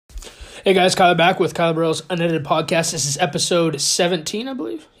Hey guys, Kyler back with Kyler Burrell's Unedited Podcast. This is episode 17, I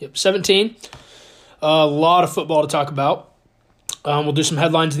believe. Yep, 17. A lot of football to talk about. We'll do some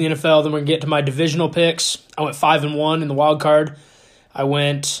headlines in the NFL, then we're going to get to my divisional picks. I went 5-1 in the wild card. I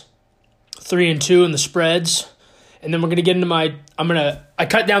went 3-2 in the spreads. And then we're going to get into I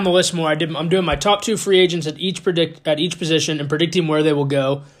cut down the list more. I'm doing my top 2 free agents at each position and predicting where they will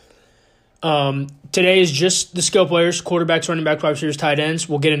go. Today is just the skill players, quarterbacks, running back, wide receivers, tight ends.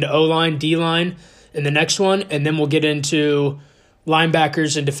 We'll get into O-line, D-line in the next one, and then we'll get into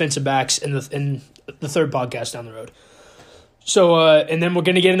linebackers and defensive backs in the third podcast down the road. So, and then we're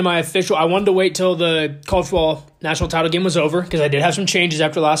going to get into my official. I wanted to wait till the college football national title game was over because I did have some changes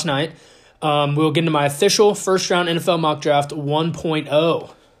after last night. We'll get into my official first-round NFL mock draft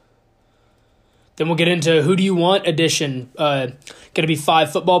 1.0. Then we'll get into Who Do You Want edition. Going to be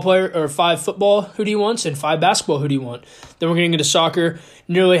 5 football Who Do You Wants and 5 basketball Who Do You Want. Then we're getting into soccer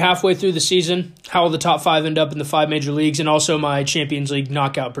nearly halfway through the season. How will the top 5 end up in the 5 major leagues? And also my Champions League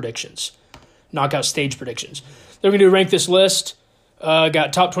knockout stage predictions. Then we're going to rank this list.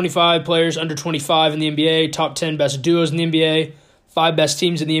 Got top 25 players under 25 in the NBA, top 10 best duos in the NBA, 5 best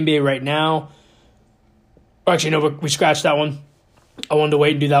teams in the NBA right now. Actually, no, we scratched that one. I wanted to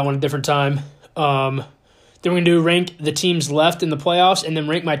wait and do that one at a different time. Then we're going to rank the teams left in the playoffs and then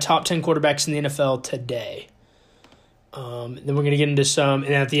rank my top 10 quarterbacks in the NFL today. Then we're going to get into some,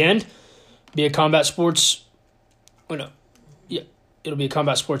 and at the end, be a combat sports. Oh, no. Yeah, it'll be a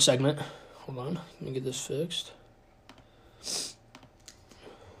combat sports segment. Hold on. Let me get this fixed.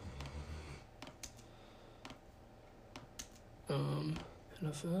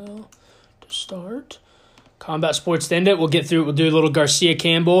 NFL to start. Combat sports to end it. We'll get through. We'll do a little Garcia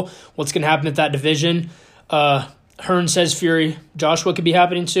Campbell. What's going to happen at that division? Hearn says Fury. Joshua could be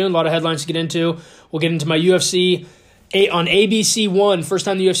happening soon. A lot of headlines to get into. We'll get into my UFC on ABC 1. First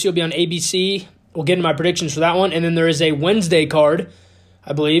time the UFC will be on ABC. We'll get into my predictions for that one. And then there is a Wednesday card,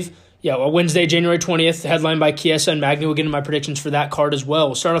 I believe. Yeah, well, Wednesday, January 20th, headlined by Chiesa and Magny. We'll get into my predictions for that card as well.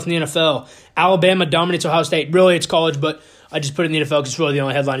 We'll start off in the NFL. Alabama dominates Ohio State. Really, it's college, but I just put it in the NFL because it's really the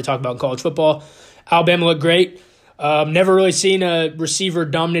only headline to talk about in college football. Alabama looked great. Never really seen a receiver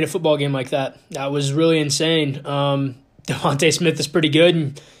dominate a football game like that. That was really insane. Devontae Smith is pretty good,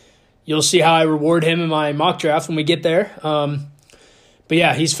 and you'll see how I reward him in my mock draft when we get there. But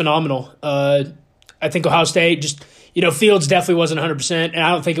yeah, he's phenomenal. I think Ohio State just, Fields definitely wasn't 100%, and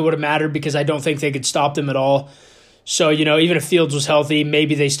I don't think it would have mattered because I don't think they could stop them at all. So, even if Fields was healthy,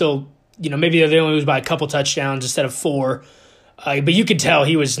 maybe they still, maybe they only lose by a couple touchdowns instead of 4. But you could tell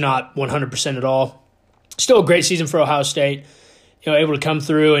he was not 100% at all. Still a great season for Ohio State. Able to come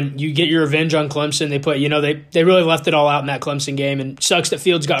through and you get your revenge on Clemson. They put, they really left it all out in that Clemson game. And it sucks that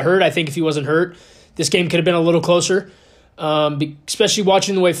Fields got hurt. I think if he wasn't hurt, this game could have been a little closer. Especially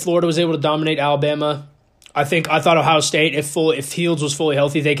watching the way Florida was able to dominate Alabama. I thought Ohio State, if Fields was fully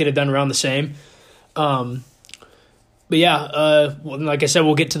healthy, they could have done around the same. But yeah, like I said,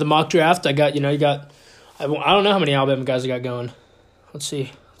 we'll get to the mock draft. I don't know how many Alabama guys I got going. Let's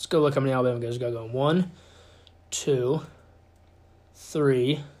see. Let's go look how many Alabama guys I got going. 1, 2,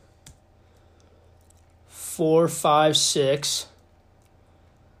 3, 4, 5, 6,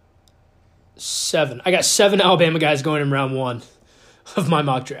 7. I got 7 Alabama guys going in round 1 of my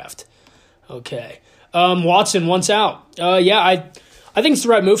mock draft. Okay. Watson once out. I think it's the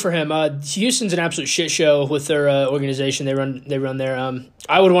right move for him. Houston's an absolute shit show with their organization. They run there.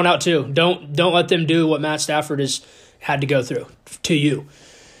 I would want out too. Don't let them do what Matt Stafford has had to go through to you.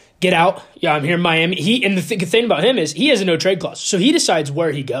 Get out. Yeah, I'm here in Miami. And the thing about him is he has a no trade clause, so he decides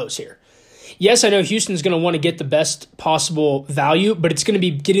where he goes here. Yes, I know Houston's going to want to get the best possible value, but it's going to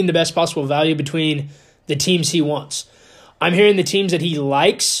be getting the best possible value between the teams he wants. I'm hearing the teams that he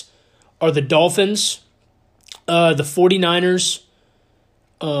likes are the Dolphins, the 49ers.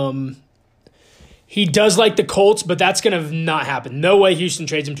 He does like the Colts, but that's going to not happen. No way Houston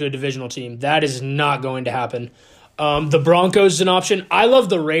trades him to a divisional team. That is not going to happen. The Broncos is an option. I love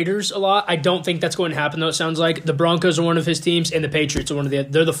the Raiders a lot. I don't think that's going to happen, though, it sounds like. The Broncos are one of his teams, and the Patriots are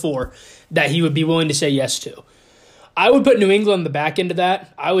they're the 4 that he would be willing to say yes to. I would put New England on the back end of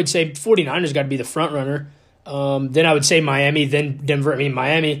that. I would say 49ers got to be the front runner. Then I would say Miami, then Denver.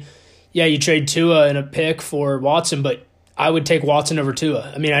 Miami, yeah, you trade Tua and a pick for Watson, but I would take Watson over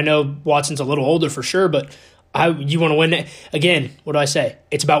Tua. I know Watson's a little older for sure, but you want to win. Again, what do I say?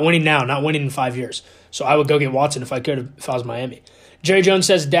 It's about winning now, not winning in 5 years. So I would go get Watson if I was Miami. Jerry Jones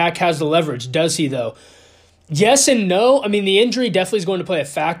says Dak has the leverage. Does he, though? Yes and no. The injury definitely is going to play a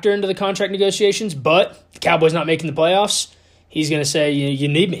factor into the contract negotiations, but the Cowboys not making the playoffs, he's going to say, you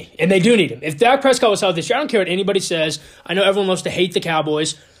need me. And they do need him. If Dak Prescott was healthy this year, I don't care what anybody says. I know everyone loves to hate the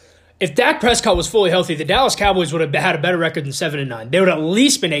Cowboys. if Dak Prescott was fully healthy, the Dallas Cowboys would have had a better record than 7-9. They would have at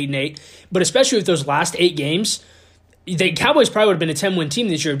least been 8-8, but especially with those last 8 games, the Cowboys probably would have been a 10-win team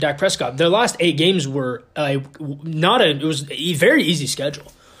this year with Dak Prescott. Their last 8 games were it was a very easy schedule.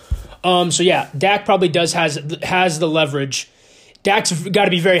 So yeah, Dak probably has the leverage. Dak's got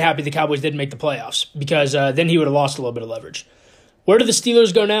to be very happy the Cowboys didn't make the playoffs because then he would have lost a little bit of leverage. Where do the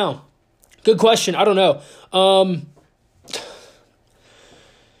Steelers go now? Good question. I don't know.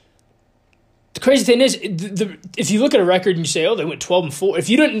 The crazy thing is, if you look at a record and you say, oh, they went 12-4. If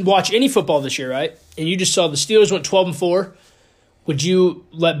you didn't watch any football this year, right, and you just saw the Steelers went 12-4, would you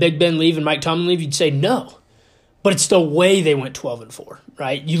let Big Ben leave and Mike Tomlin leave? You'd say no. But it's the way they went 12-4,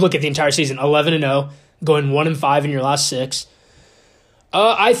 right? You look at the entire season, 11-0, going 1-5 in your last 6.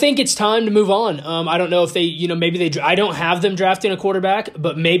 I think it's time to move on. I don't know if they, maybe I don't have them drafting a quarterback,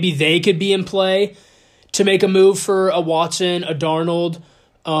 but maybe they could be in play to make a move for a Watson, a Darnold.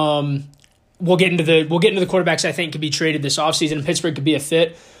 We'll get into the quarterbacks I think could be traded this offseason, and Pittsburgh could be a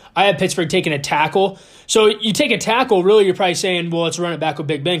fit. I have Pittsburgh taking a tackle. So you take a tackle, really you're probably saying, well, let's run it back with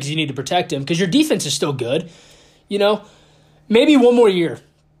Big Ben because you need to protect him because your defense is still good. Maybe one more year.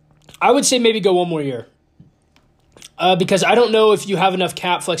 I would say maybe go one more year because I don't know if you have enough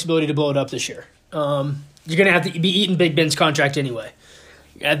cap flexibility to blow it up this year. You're going to have to be eating Big Ben's contract anyway.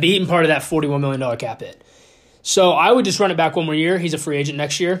 You're going to be eating part of that $41 million cap hit. So I would just run it back one more year. He's a free agent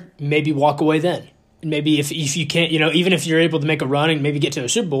next year. Maybe walk away then. Maybe if you can't, even if you're able to make a run and maybe get to a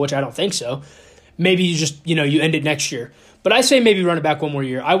Super Bowl, which I don't think so, maybe you just, you end it next year. But I say maybe run it back one more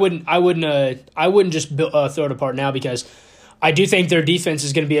year. I wouldn't just throw it apart now because I do think their defense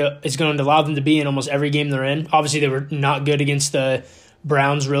is going to allow them to be in almost every game they're in. Obviously, they were not good against the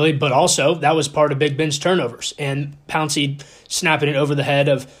Browns, really, but also that was part of Big Ben's turnovers and Pouncey snapping it over the head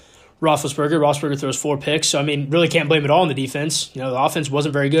of Roethlisberger. Roethlisberger throws 4 picks, so really can't blame it all on the defense. The offense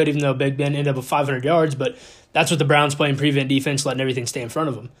wasn't very good, even though Big Ben ended up with 500 yards. But that's what the Browns playing prevent defense, letting everything stay in front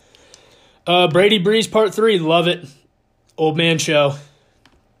of them. Brady Breeze Part 3, love it. Old man show.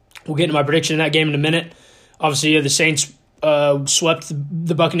 We'll get into my prediction in that game in a minute. Obviously, the Saints swept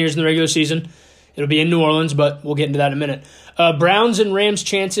the Buccaneers in the regular season. It'll be in New Orleans, but we'll get into that in a minute. Browns and Rams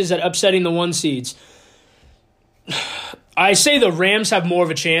chances at upsetting the 1 seeds. I say the Rams have more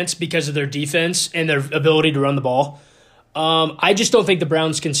of a chance because of their defense and their ability to run the ball. I just don't think the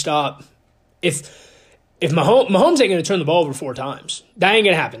Browns can stop. If Mahomes ain't going to turn the ball over 4 times, that ain't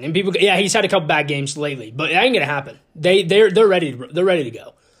going to happen. And he's had a couple bad games lately, but that ain't going to happen. They're ready to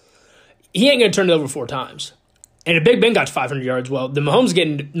go. He ain't going to turn it over 4 times. And if Big Ben got to 500 yards, well, the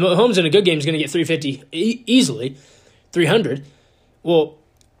Mahomes in a good game is going to get 350 easily, 300. Well,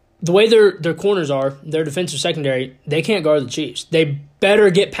 the way their corners are, their defensive secondary, they can't guard the Chiefs. They better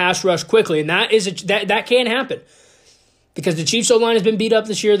get pass rush quickly, and that can't happen because the Chiefs O-line has been beat up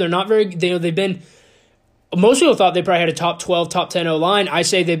this year. They're not very. They've been. Most people thought they probably had a top 12, top 10 O-line. I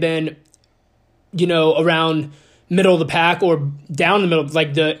say they've been, around middle of the pack or down the middle,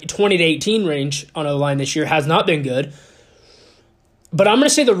 like the 20 to 18 range on O-line this year has not been good. But I'm going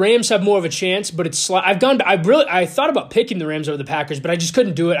to say the Rams have more of a chance, but I thought about picking the Rams over the Packers, but I just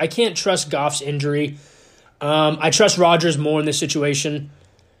couldn't do it. I can't trust Goff's injury. I trust Rodgers more in this situation.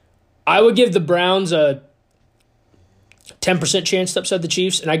 I would give the Browns a 10% chance to upset the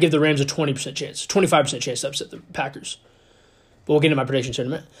Chiefs, and I give the Rams a 20% chance, 25% chance to upset the Packers. But we'll get into my predictions in a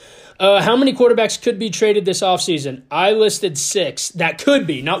minute. How many quarterbacks could be traded this offseason? I listed 6. That could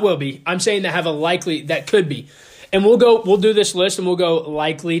be, not will be. I'm saying that could be. And we'll do this list, and we'll go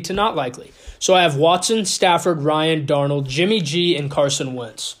likely to not likely. So I have Watson, Stafford, Ryan, Darnold, Jimmy G, and Carson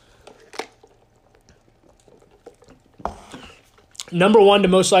Wentz. Number 1 to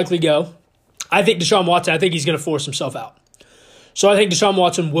most likely go. I think Deshaun Watson, he's going to force himself out. So I think Deshaun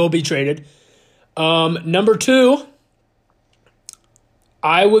Watson will be traded. Number 2,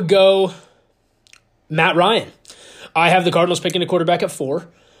 I would go Matt Ryan. I have the Cardinals picking a quarterback at 4.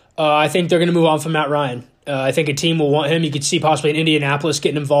 I think they're going to move on from Matt Ryan. I think a team will want him. You could see possibly in Indianapolis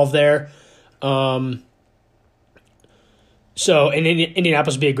getting involved there. So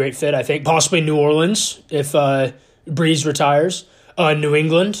Indianapolis would be a great fit, I think. Possibly New Orleans if Breeze retires. New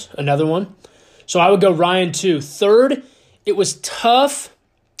England, another one. So I would go Ryan 2. 3rd, it was tough.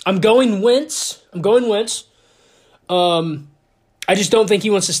 I'm going Wentz. I just don't think he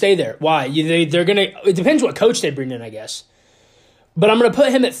wants to stay there. Why? It depends what coach they bring in, I guess. But I'm going to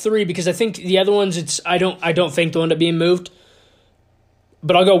put him at 3 because I think the other ones, I don't think they'll end up being moved.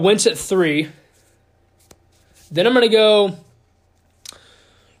 But I'll go Wentz at 3. Then I'm going to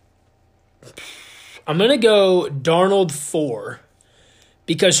go Darnold 4.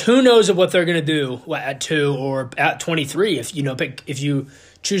 Because who knows what they're going to do at 2 or at 23 if you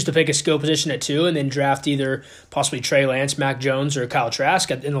choose to pick a skill position at 2 and then draft either possibly Trey Lance, Mac Jones, or Kyle Trask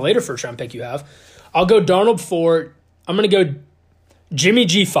in the later first-round pick you have. I'll go Darnold 4. I'm going to go Jimmy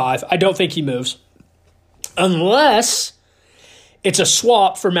G 5. I don't think he moves. Unless it's a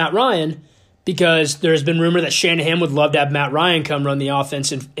swap for Matt Ryan, because there's been rumor that Shanahan would love to have Matt Ryan come run the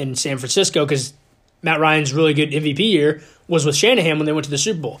offense in San Francisco, because Matt Ryan's really good MVP year was with Shanahan when they went to the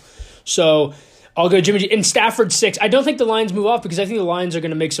Super Bowl. So I'll go Jimmy G. And Stafford 6. I don't think the Lions move off, because I think the Lions are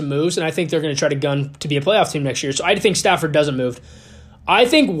going to make some moves, and I think they're going to try to gun to be a playoff team next year. So I think Stafford doesn't move. I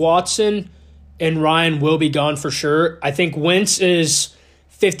think Watson and Ryan will be gone for sure. I think Wentz is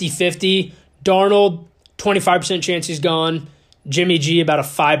 50-50. Darnold, 25% chance he's gone. Jimmy G, about a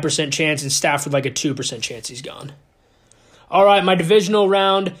 5% chance, and Stafford like a 2% chance he's gone. All right, my divisional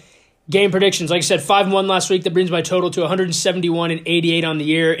round game predictions. Like I said, 5-1 last week. That brings my total to 171-88 on the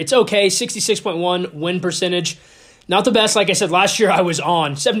year. It's okay, 66.1 win percentage. Not the best. Like I said, last year I was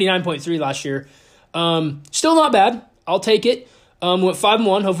on 79.3 last year. Still not bad. I'll take it. Went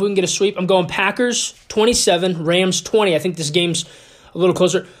 5-1. Hopefully we can get a sweep. I'm going Packers 27, Rams 20. I think this game's a little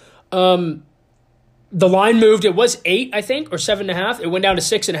closer. The line moved. It was 8, I think, or 7.5. It went down to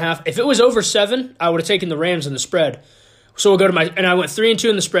 6.5. If it was over 7, I would have taken the Rams in the spread. So we'll go to and I went 3-2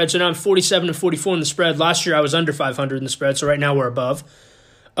 in the spread, so now I'm 47-44 in the spread. Last year I was under 500 in the spread, so right now we're above.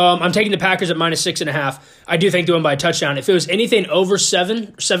 I'm taking the Packers at -6.5. I do think they win by a touchdown. If it was anything over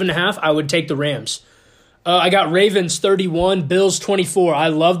 7, 7.5, I would take the Rams. I got Ravens 31, Bills 24. I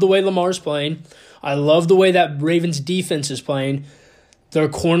love the way Lamar's playing. I love the way that Ravens defense is playing. Their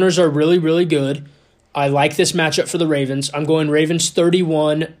corners are really, really good. I like this matchup for the Ravens. I'm going Ravens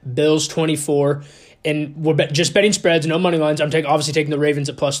 31, Bills 24, and we're just betting spreads, no money lines. I'm obviously taking the Ravens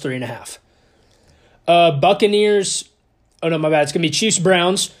at +3.5. Buccaneers. Oh no, my bad. It's gonna be Chiefs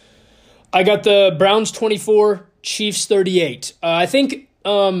Browns. I got the Browns 24, Chiefs 38. I think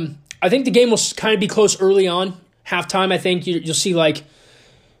the game will kind of be close early on. Halftime, I think you'll see like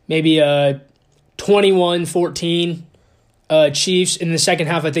maybe 21-14. Chiefs. In the second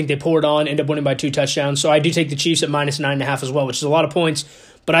half, I think they poured on, end up winning by 2 touchdowns. So I do take the Chiefs at -9.5 as well, which is a lot of points.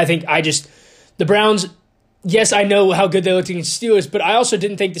 But I think the Browns, yes, I know how good they looked against the Steelers, but I also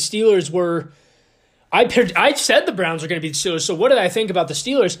didn't think the Steelers were – I said the Browns were going to beat the Steelers. So what did I think about the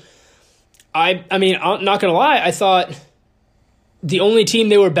Steelers? I mean, I'm not going to lie. I thought the only team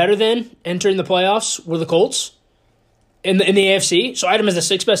they were better than entering the playoffs were the Colts in the AFC. So I had them as the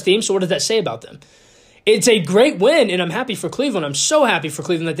 6th best team. So what does that say about them? It's a great win, and I'm happy for Cleveland. I'm so happy for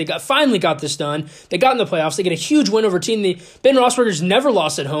Cleveland that they finally got this done. They got in the playoffs. They get a huge win over a team. Ben Roethlisberger's never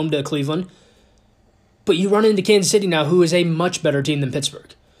lost at home to Cleveland. But you run into Kansas City now, who is a much better team than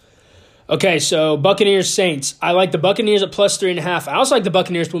Pittsburgh. Okay, so Buccaneers Saints. I like the Buccaneers at +3.5. I also like the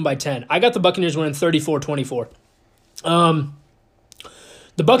Buccaneers to win by 10. I got the Buccaneers winning 34-24.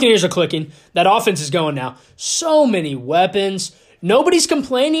 The Buccaneers are clicking. That offense is going now. So many weapons. Nobody's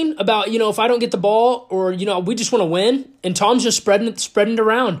complaining about, if I don't get the ball or, we just want to win. And Tom's just spreading it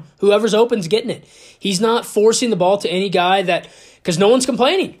around. Whoever's open's getting it. He's not forcing the ball to any guy because no one's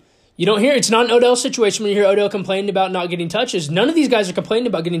complaining. You don't hear, it's not an Odell situation when you hear Odell complaining about not getting touches. None of these guys are complaining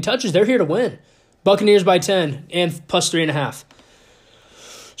about getting touches. They're here to win. Buccaneers by 10 and +3.5.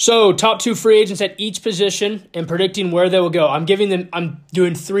 So top 2 free agents at each position and predicting where they will go. I'm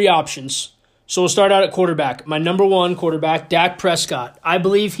doing 3 options. So we'll start out at quarterback. My number 1 quarterback, Dak Prescott. I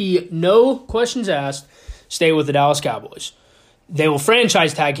believe he, no questions asked, stay with the Dallas Cowboys. They will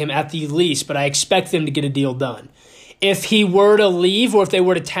franchise tag him at the least, but I expect them to get a deal done. If he were to leave or if they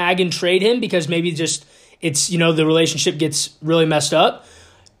were to tag and trade him because maybe just it's, the relationship gets really messed up,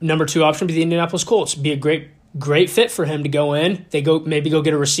 number 2 option would be the Indianapolis Colts. Be a great fit for him to go in. They maybe go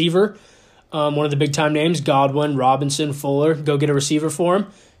get a receiver, one of the big-time names, Godwin, Robinson, Fuller. Go get a receiver for him.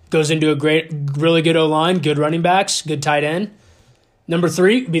 Goes into a really good O-line, good running backs, good tight end. Number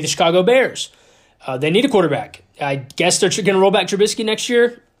 3 would be the Chicago Bears. They need a quarterback. I guess they're going to roll back Trubisky next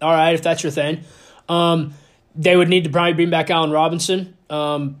year. All right, if that's your thing. They would need to probably bring back Allen Robinson,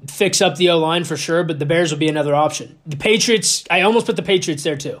 fix up the O-line for sure, but the Bears would be another option. The Patriots, I almost put the Patriots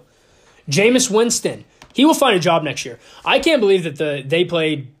there too. Jameis Winston, he will find a job next year. I can't believe that they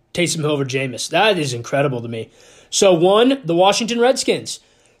played Taysom Hill over Jameis. That is incredible to me. So 1, the Washington Redskins.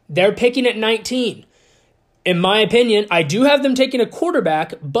 They're picking at 19. In my opinion, I do have them taking a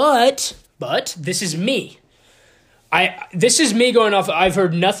quarterback, but this is me. This is me going off. I've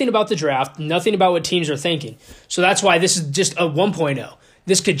heard nothing about the draft, nothing about what teams are thinking. So that's why this is just a 1.0.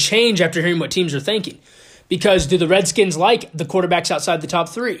 This could change after hearing what teams are thinking. Because do the Redskins like the quarterbacks outside the top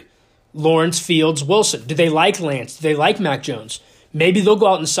 3? Lawrence, Fields, Wilson. Do they like Lance? Do they like Mac Jones? Maybe they'll go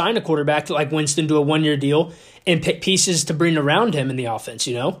out and sign a quarterback like Winston, do a 1-year deal, and pick pieces to bring around him in the offense,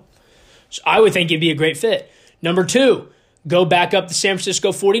 So I would think it'd be a great fit. Number 2, go back up the San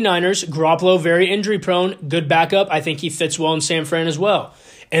Francisco 49ers. Garoppolo, very injury prone, good backup. I think he fits well in San Fran as well.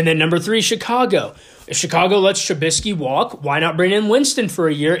 And then number 3, Chicago. If Chicago lets Trubisky walk, why not bring in Winston for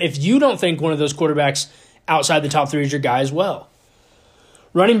a year if you don't think one of those quarterbacks outside the top 3 is your guy as well?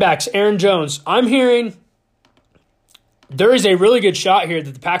 Running backs, Aaron Jones. I'm hearing there is a really good shot here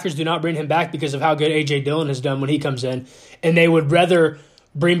that the Packers do not bring him back because of how good A.J. Dillon has done when he comes in, and they would rather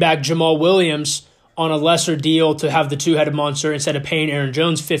bring back Jamal Williams on a lesser deal to have the two-headed monster instead of paying Aaron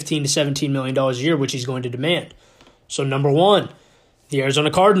Jones $15 to $17 million a year, which he's going to demand. So number 1, the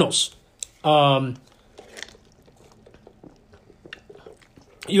Arizona Cardinals. You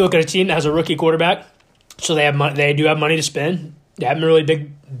look at a team that has a rookie quarterback, so they do have money to spend. They haven't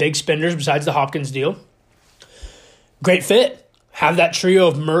really big spenders besides the Hopkins deal. Great fit. Have that trio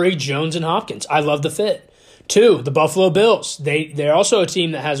of Murray, Jones, and Hopkins. I love the fit. 2, the Buffalo Bills. They're also a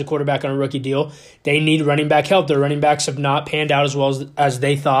team that has a quarterback on a rookie deal. They need running back help. Their running backs have not panned out as well as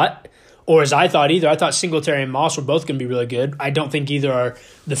they thought, or as I thought either. I thought Singletary and Moss were both going to be really good. I don't think either are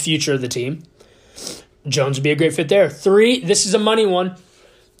the future of the team. Jones would be a great fit there. 3, this is a money one.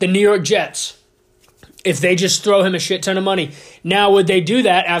 The New York Jets. If they just throw him a shit ton of money. Now, would they do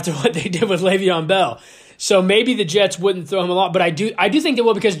that after what they did with Le'Veon Bell? So maybe the Jets wouldn't throw him a lot, but I do think they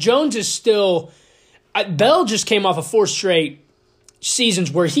will because Jones is still – Bell just came off of 4 straight seasons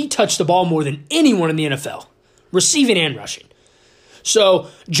where he touched the ball more than anyone in the NFL, receiving and rushing. So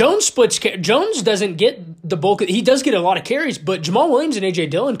Jones doesn't get the bulk – he does get a lot of carries, but Jamal Williams and A.J.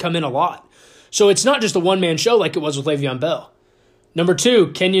 Dillon come in a lot. So it's not just a one-man show like it was with Le'Veon Bell. Number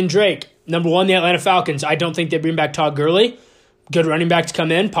 2, Kenyon Drake. Number 1, the Atlanta Falcons. I don't think they bring back Todd Gurley. Good running back to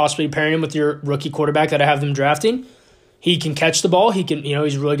come in, possibly pairing him with your rookie quarterback that I have them drafting. He can catch the ball. He can,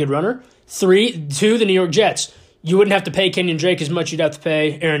 he's a really good runner. 2, the New York Jets. You wouldn't have to pay Kenyon Drake as much you'd have to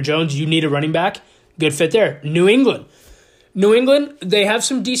pay Aaron Jones. You need a running back. Good fit there. New England, they have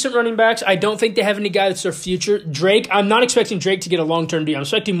some decent running backs. I don't think they have any guy that's their future. Drake, I'm not expecting Drake to get a long-term deal. I'm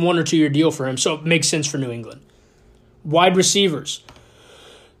expecting 1 or 2 year deal for him, so it makes sense for New England. Wide receivers.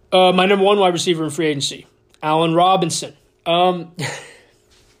 My number 1 wide receiver in free agency, Allen Robinson. This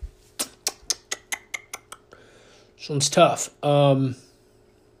one's tough. I'm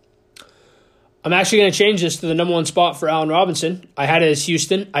actually going to change this to the number 1 spot for Allen Robinson. I had it as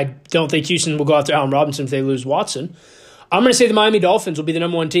Houston. I don't think Houston will go after Allen Robinson if they lose Watson. I'm going to say the Miami Dolphins will be the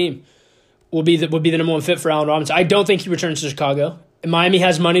number 1 team. Will be the number 1 fit for Allen Robinson. I don't think he returns to Chicago. And Miami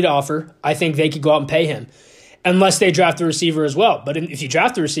has money to offer. I think they could go out and pay him. Unless they draft a receiver as well. But if you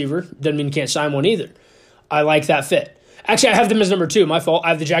draft a receiver, doesn't mean you can't sign one either. I like that fit. Actually, I have them as number 2. My fault. I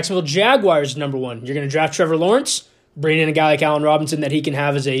have the Jacksonville Jaguars number 1. You're going to draft Trevor Lawrence, bring in a guy like Allen Robinson that he can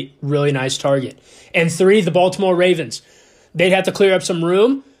have as a really nice target. And 3, the Baltimore Ravens. They'd have to clear up some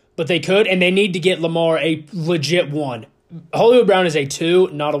room, but they could, and they need to get Lamar a legit 1. Hollywood Brown is a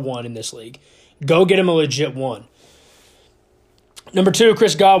 2, not a 1 in this league. Go get him a legit 1. Number 2,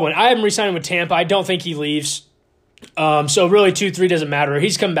 Chris Godwin. I haven't re-signed with Tampa. I don't think he leaves. So really 2, 3 doesn't matter.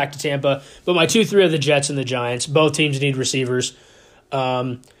 He's coming back to Tampa. But my 2, 3 are the Jets and the Giants. Both teams need receivers.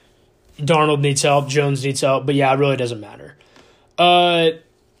 Darnold needs help. Jones needs help. But yeah, it really doesn't matter. Tight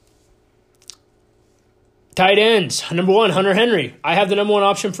ends. Number 1, Hunter Henry. I have the number 1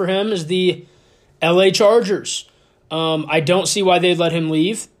 option for him is the LA Chargers. I don't see why they'd let him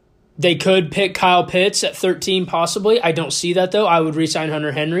leave. They could pick Kyle Pitts at 13 possibly. I don't see that though. I would re-sign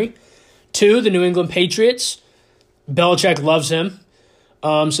Hunter Henry. 2, the New England Patriots. Belichick loves him,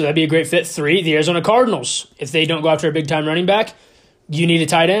 so that'd be a great fit. 3, the Arizona Cardinals. If they don't go after a big-time running back, you need a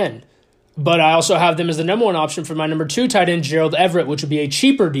tight end. But I also have them as the number 1 option for my number 2 tight end, Gerald Everett, which would be a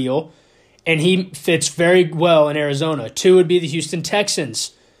cheaper deal, and he fits very well in Arizona. 2 would be the Houston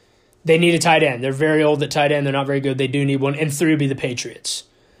Texans. They need a tight end. They're very old at tight end. They're not very good. They do need one. And 3 would be the Patriots.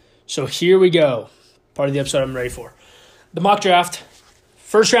 So here we go. Part of the episode I'm ready for. The mock draft,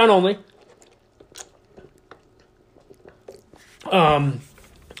 first round only.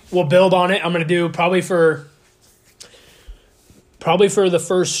 We'll build on it. I'm going to do probably for the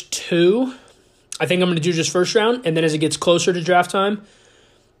first 2. I think I'm going to do just first round, and then as it gets closer to draft time,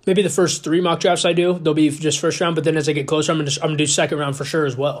 maybe the first 3 mock drafts I do, they'll be just first round, but then as I get closer, I'm going to do second round for sure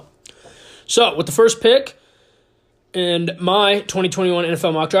as well. So, with the first pick in my 2021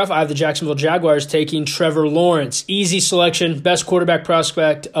 NFL mock draft, I have the Jacksonville Jaguars taking Trevor Lawrence. Easy selection, best quarterback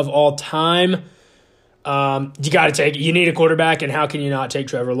prospect of all time. You got to take it. You need a quarterback, and how can you not take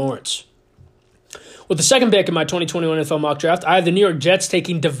Trevor Lawrence? With the second pick in my 2021 NFL mock draft, I have the New York Jets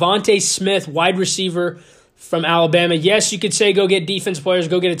taking Devontae Smith, wide receiver from Alabama. Yes, you could say go get defense players,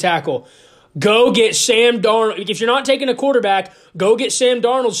 go get a tackle. Go get Sam Darnold. If you're not taking a quarterback, go get Sam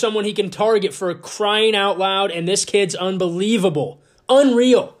Darnold, someone he can target for crying out loud, and this kid's unbelievable.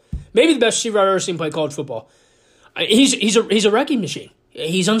 Unreal. Maybe the best receiver I've ever seen play college football. He's a wrecking machine.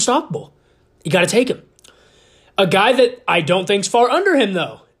 He's unstoppable. You got to take him. A guy that I don't think's far under him,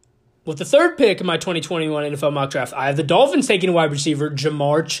 though. With the third pick in my 2021 NFL mock draft, I have the Dolphins taking a wide receiver,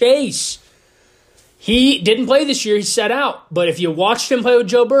 Ja'Marr Chase. He didn't play this year. He sat out. But if you watched him play with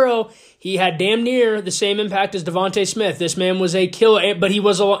Joe Burrow, he had damn near the same impact as Devontae Smith. This man was a killer, but he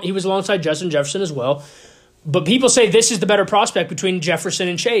was alongside Justin Jefferson as well. But people say this is the better prospect between Jefferson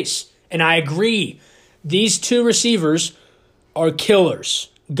and Chase, and I agree. These two receivers are killers.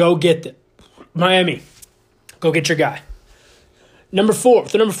 Go get them. Miami, go get your guy. The number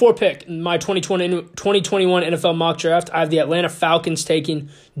 4 pick in my 2021 NFL mock draft, I have the Atlanta Falcons taking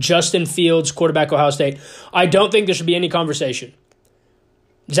Justin Fields, quarterback, Ohio State. I don't think there should be any conversation.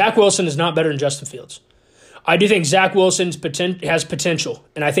 Zach Wilson is not better than Justin Fields. I do think Zach Wilson has potential,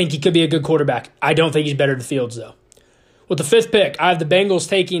 and I think he could be a good quarterback. I don't think he's better than Fields, though. With the 5th pick, I have the Bengals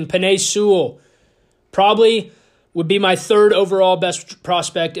taking Penei Sewell. Probably would be my 3rd overall best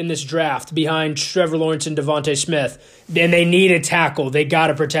prospect in this draft behind Trevor Lawrence and Devontae Smith. And they need a tackle. They got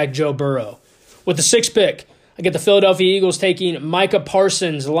to protect Joe Burrow. With the 6th pick, I get the Philadelphia Eagles taking Micah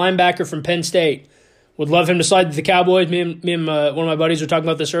Parsons, a linebacker from Penn State. Would love him to slide to the Cowboys. Me and one of my buddies were talking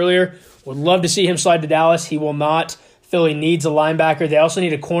about this earlier. Would love to see him slide to Dallas. He will not. Philly needs a linebacker. They also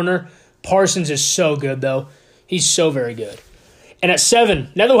need a corner. Parsons is so good, though. He's so very good. And at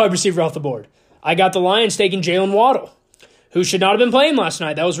 7, another wide receiver off the board. I got the Lions taking Jalen Waddle, who should not have been playing last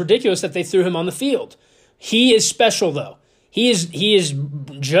night. That was ridiculous that they threw him on the field. He is special, though. He is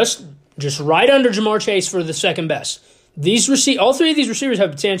just right under Ja'Marr Chase for the second best. All 3 of these receivers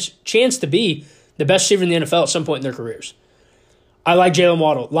have a chance to be the best receiver in the NFL at some point in their careers. I like Jalen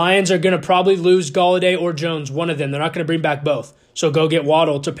Waddle. Lions are going to probably lose Golladay or Jones, one of them. They're not going to bring back both. So go get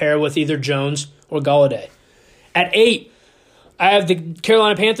Waddle to pair with either Jones or Golladay. At 8, I have the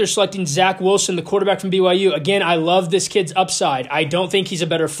Carolina Panthers selecting Zach Wilson, the quarterback from BYU. Again, I love this kid's upside. I don't think he's a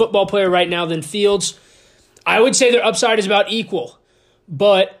better football player right now than Fields. I would say their upside is about equal.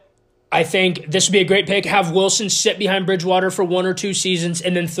 But I think this would be a great pick. Have Wilson sit behind Bridgewater for 1 or 2 seasons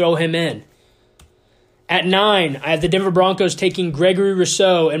and then throw him in. At 9, I have the Denver Broncos taking Gregory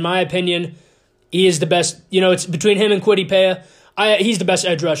Rousseau. In my opinion, he is the best. It's between him and Kwity Paye. He's the best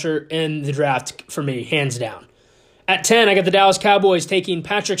edge rusher in the draft for me, hands down. At 10, I got the Dallas Cowboys taking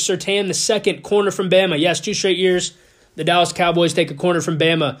Patrick Surtain, the second corner from Bama. Yes, 2 straight years, the Dallas Cowboys take a corner from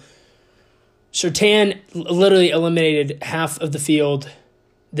Bama. Surtain literally eliminated half of the field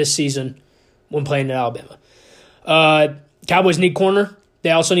this season when playing at Alabama. Cowboys need corner. They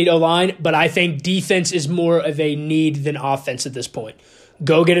also need O-line, but I think defense is more of a need than offense at this point.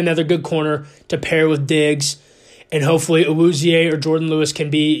 Go get another good corner to pair with Diggs, and hopefully Awuzie or Jordan Lewis can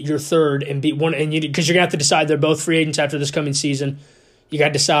be your third and be one. And because you're gonna have to decide, they're both free agents after this coming season. You got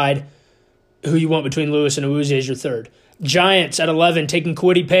to decide who you want between Lewis and Awuzie as your third. Giants at 11 taking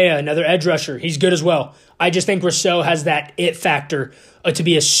Kwity Paye, another edge rusher. He's good as well. I just think Rousseau has that it factor to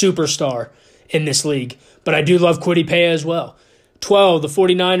be a superstar in this league. But I do love Kwity Paye as well. 12, the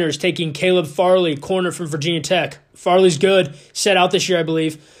 49ers taking Caleb Farley, corner from Virginia Tech. Farley's good. Set out this year, I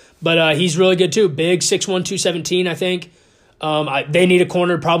believe. But he's really good, too. Big, 6'1", 217, I think. They need a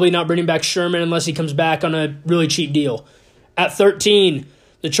corner. Probably not bringing back Sherman unless he comes back on a really cheap deal. At 13,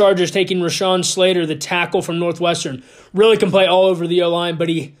 the Chargers taking Rashawn Slater, the tackle from Northwestern. Really can play all over the O-line, but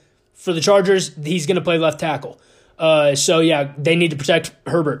for the Chargers, he's going to play left tackle. They need to protect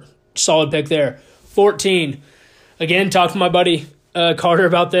Herbert. Solid pick there. 14, again, talked to my buddy Carter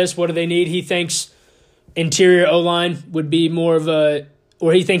about this. What do they need? He thinks interior O-line would be more of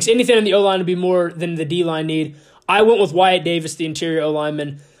or he thinks anything in the O-line would be more than the D-line need. I went with Wyatt Davis, the interior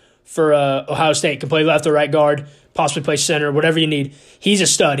O-lineman for Ohio State. Can play left or right guard, possibly play center, whatever you need. He's a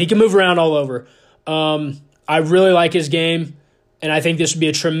stud. He can move around all over. I really like his game, and I think this would be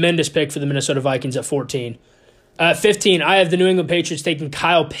a tremendous pick for the Minnesota Vikings at 14. At 15, I have the New England Patriots taking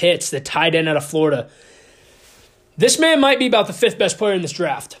Kyle Pitts, the tight end out of Florida. This man might be about the 5th best player in this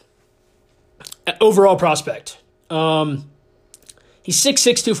draft. Overall prospect. He's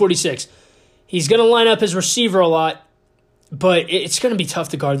 6'6", 246. He's going to line up as receiver a lot, but it's going to be tough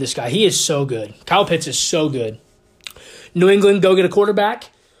to guard this guy. He is so good. Kyle Pitts is so good. New England, go get a quarterback.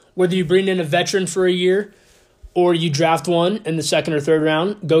 Whether you bring in a veteran for a year or you draft one in the 2nd or 3rd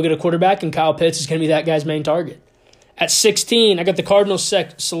round, go get a quarterback, and Kyle Pitts is going to be that guy's main target. At 16, I got the Cardinals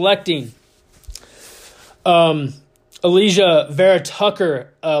selecting Elijah Vera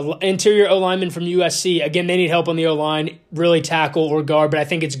Tucker, interior O-lineman from USC. Again, they need help on the O-line, really tackle or guard, but I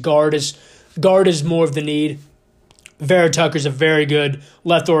think it's guard is more of the need. Vera Tucker's a very good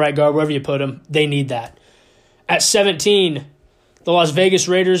left or right guard, wherever you put him. They need that. At 17, the Las Vegas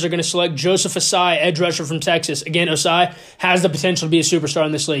Raiders are going to select Joseph Osai, edge rusher from Texas. Again, Osai has the potential to be a superstar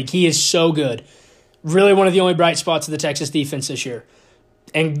in this league. He is so good. Really one of the only bright spots of the Texas defense this year.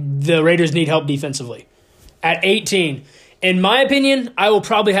 And the Raiders need help defensively. At 18, in my opinion, I will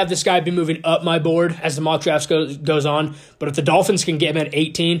probably have this guy be moving up my board as the mock drafts goes on. But if the Dolphins can get him at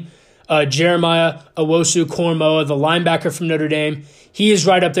 18, Jeremiah Owusu-Koramoah, the linebacker from Notre Dame, he is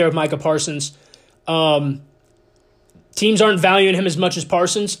right up there with Micah Parsons. Teams aren't valuing him as much as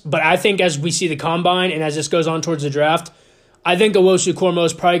Parsons, but I think as we see the combine and as this goes on towards the draft, I think Owusu-Koramoah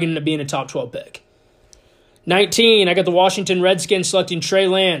is probably going to be in a top 12 pick. 19, I got the Washington Redskins selecting Trey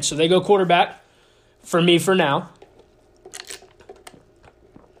Lance, so they go quarterback for me for now.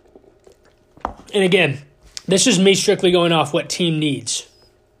 And again, this is me strictly going off what team needs.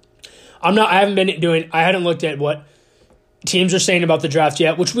 I hadn't looked at what teams are saying about the draft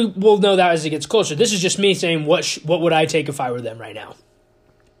yet, which we will know that as it gets closer. This is just me saying what would I take if I were them right now.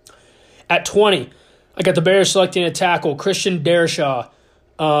 At 20, I got the Bears selecting a tackle, Christian Darrisaw.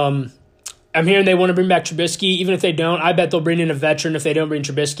 I'm hearing they want to bring back Trubisky. Even if they don't, I bet they'll bring in a veteran if they don't bring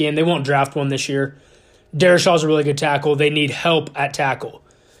Trubisky, and they won't draft one this year. Darrishaw's a really good tackle. They need help at tackle.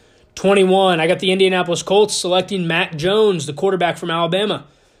 21, I got the Indianapolis Colts selecting Mac Jones, the quarterback from Alabama.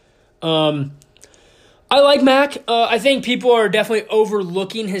 I like Mac. I think people are definitely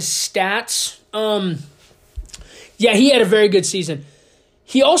overlooking his stats. Yeah, he had a very good season.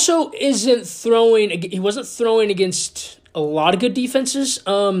 He also wasn't throwing against a lot of good defenses.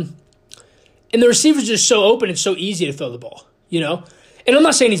 And the receivers are just so open, it's so easy to throw the ball, And I'm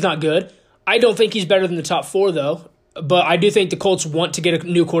not saying he's not good. I don't think he's better than the top 4, though. But I do think the Colts want to get a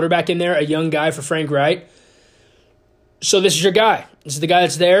new quarterback in there, a young guy for Frank Wright. So this is your guy. This is the guy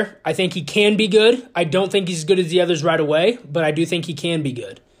that's there. I think he can be good. I don't think he's as good as the others right away, but I do think he can be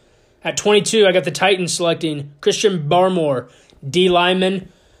good. At 22, I got the Titans selecting Christian Barmore, D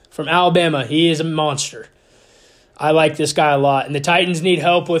lineman from Alabama. He is a monster. I like this guy a lot. And the Titans need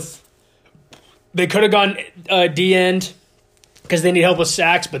help with – they could have gone D-end because they need help with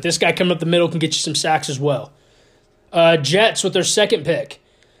sacks, but this guy coming up the middle can get you some sacks as well. Jets with their second pick.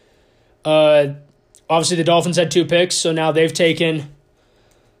 Obviously, the Dolphins had 2 picks, so now they've taken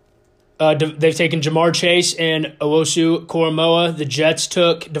Jamar Chase and Owusu-Koramoah. The Jets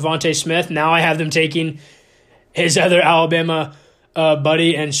took Devontae Smith. Now I have them taking his other Alabama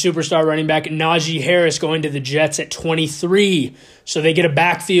buddy and superstar running back Najee Harris going to the Jets at 23. So they get a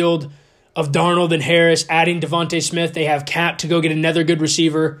backfield of Darnold and Harris, adding Devontae Smith. They have cap to go get another good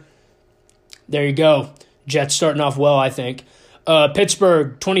receiver. There you go. Jets starting off well, I think.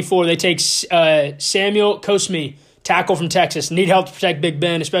 Pittsburgh, 24, they take Samuel Cosmi, tackle from Texas. Need help to protect Big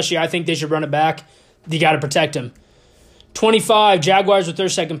Ben, especially I think they should run it back. You got to protect him. 25, Jaguars with their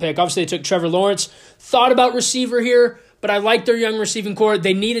second pick. Obviously, they took Trevor Lawrence. Thought about receiver here, but I like their young receiving core.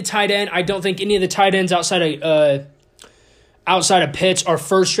 They need a tight end. I don't think any of the tight ends outside of Pitts are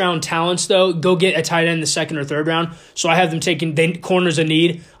first-round talents, though. Go get a tight end in the second or third round. So I have them taking corners a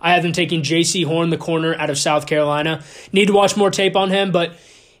need. I have them taking J.C. Horn, the corner out of South Carolina. Need to watch more tape on him, but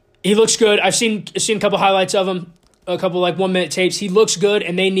he looks good. I've seen a couple highlights of him, a couple 1-minute tapes. He looks good,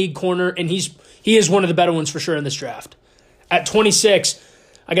 and they need corner, and he is one of the better ones for sure in this draft. At 26,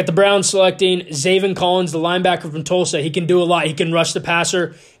 I got the Browns selecting Zaven Collins, the linebacker from Tulsa. He can do a lot. He can rush the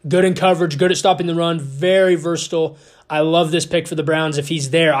passer, good in coverage, good at stopping the run, very versatile. I love this pick for the Browns if he's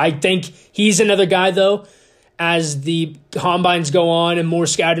there. I think he's another guy, though, as the combines go on and more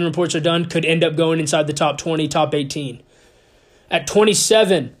scouting reports are done, could end up going inside the top 20, top 18. At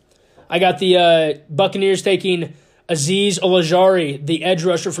 27, I got the Buccaneers taking Azeez Ojulari, the edge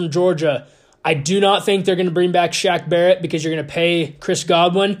rusher from Georgia. I do not think they're going to bring back Shaq Barrett because you're going to pay Chris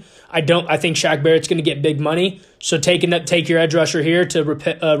Godwin. I think Shaq Barrett's going to get big money. So take your edge rusher here to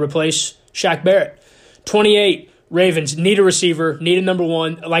replace Shaq Barrett. 28, Ravens need a receiver, need a number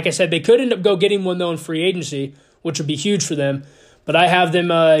 1. Like I said, they could end up getting one, though, in free agency, which would be huge for them. But I have them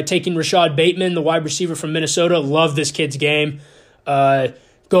taking Rashad Bateman, the wide receiver from Minnesota. Love this kid's game. Go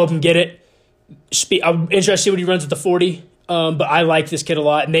up and get it. I'm interested to see what he runs at the 40, but I like this kid a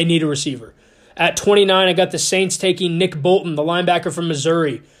lot, and they need a receiver. At 29, I got the Saints taking Nick Bolton, the linebacker from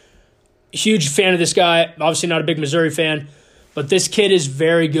Missouri. Huge fan of this guy. Obviously not a big Missouri fan, but this kid is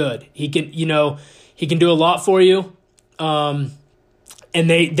very good. He can do a lot for you, and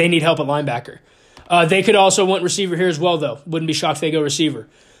they need help at linebacker. They could also want receiver here as well, though. Wouldn't be shocked if they go receiver.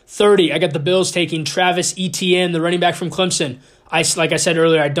 30, I got the Bills taking Travis Etienne, the running back from Clemson. Like I said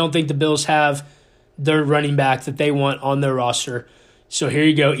earlier, I don't think the Bills have their running back that they want on their roster. So here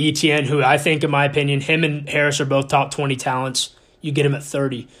you go, Etienne, who I think, in my opinion, him and Harris are both top 20 talents. You get him at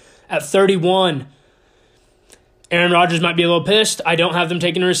 30. At 31, Aaron Rodgers might be a little pissed. I don't have them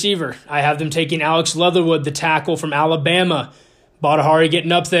taking a receiver. I have them taking Alex Leatherwood, the tackle from Alabama. Badahari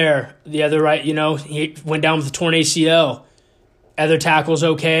getting up there. The other right, he went down with a torn ACL. Other tackle's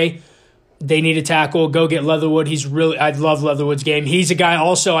okay. They need a tackle. Go get Leatherwood. I love Leatherwood's game. He's a guy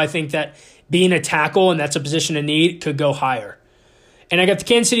also, I think, that being a tackle, and that's a position of need, could go higher. And I got the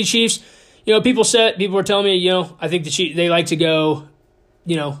Kansas City Chiefs. People were telling me, I think the Chiefs, they like to go,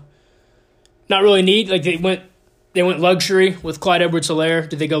 not really need. Like they went luxury with Clyde Edwards-Helaire.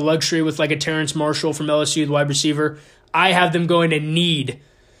 Did they go luxury with like a Terrence Marshall from LSU, the wide receiver? I have them going to need,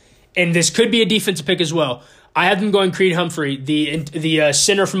 and this could be a defensive pick as well. I have them going Creed Humphrey, the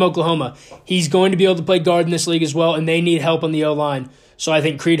center from Oklahoma. He's going to be able to play guard in this league as well, and they need help on the O-line. So I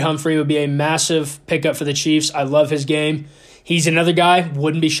think Creed Humphrey would be a massive pickup for the Chiefs. I love his game. He's another guy.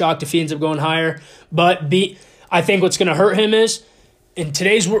 Wouldn't be shocked if he ends up going higher. But I think what's going to hurt him is, in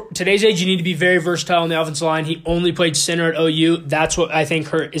today's age, you need to be very versatile on the offensive line. He only played center at OU. That's what I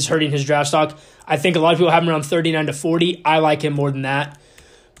think is hurting his draft stock. I think a lot of people have him around 39 to 40. I like him more than that.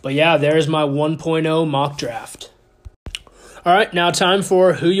 But yeah, there's my 1.0 mock draft. All right, now time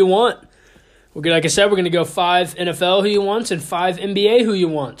for who you want. Like I said, we're going to go 5 NFL who you wants and 5 NBA who you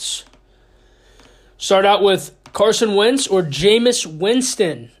wants. Start out with Carson Wentz or Jameis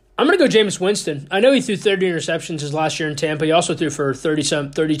Winston. I'm going to go Jameis Winston. I know he threw 30 interceptions his last year in Tampa. He also threw for 30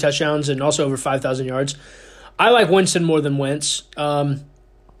 touchdowns and also over 5,000 yards. I like Winston more than Wentz. I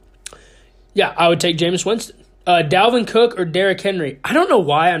would take Jameis Winston. Dalvin Cook or Derrick Henry. I don't know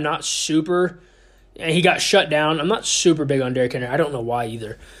why I'm not super. He got shut down. I'm not super big on Derrick Henry. I don't know why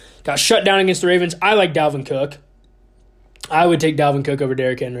either. Got shut down against the Ravens. I like Dalvin Cook. I would take Dalvin Cook over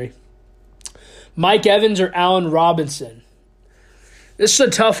Derrick Henry. Mike Evans or Allen Robinson. This is a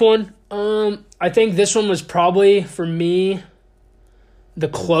tough one. I think this one was probably, for me, the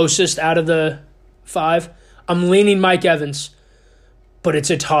closest out of the 5. I'm leaning Mike Evans, but it's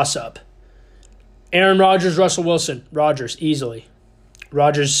a toss-up. Aaron Rodgers, Russell Wilson. Rodgers, easily.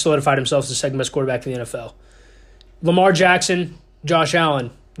 Rodgers solidified himself as the second best quarterback in the NFL. Lamar Jackson, Josh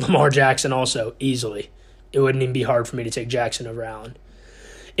Allen. Lamar Jackson also, easily. It wouldn't even be hard for me to take Jackson over Allen.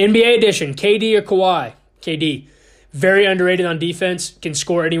 NBA edition, KD or Kawhi? KD. Very underrated on defense, can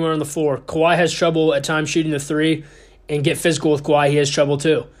score anywhere on the floor. Kawhi has trouble at times shooting the 3, and get physical with Kawhi, he has trouble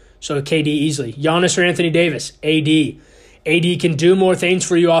too. So KD easily. Giannis or Anthony Davis? AD. AD can do more things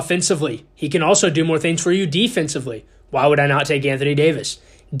for you offensively. He can also do more things for you defensively. Why would I not take Anthony Davis?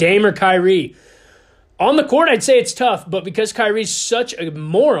 Dame or Kyrie? On the court, I'd say it's tough, but because Kyrie's such a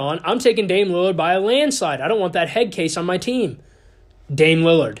moron, I'm taking Dame Lillard by a landslide. I don't want that head case on my team. Dame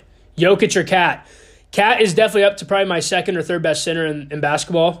Lillard. Jokic or Cat? Cat is definitely up to probably my second or third best center in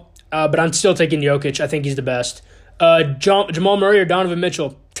basketball, but I'm still taking Jokic. I think he's the best. Jamal Murray or Donovan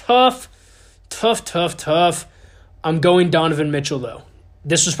Mitchell? Tough. I'm going Donovan Mitchell, though.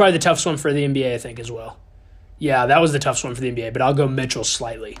 This was probably the toughest one for the NBA, I think, as well. Yeah, that was the toughest one for the NBA, but I'll go Mitchell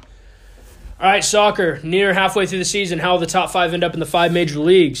slightly. All right, soccer. Near halfway through the season, how will the top 5 end up in the 5 major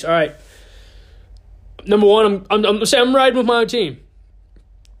leagues? All right. Number 1, I'm riding with my own team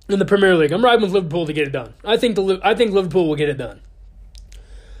in the Premier League. I'm riding with Liverpool to get it done. I think Liverpool will get it done.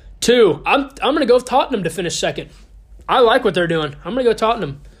 2, I'm going to go with Tottenham to finish second. I like what they're doing. I'm going to go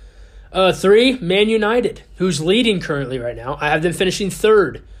Tottenham. 3, Man United, who's leading currently right now. I have them finishing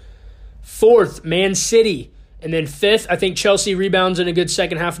 3rd. 4th, Man City. And then 5th, I think Chelsea rebounds in a good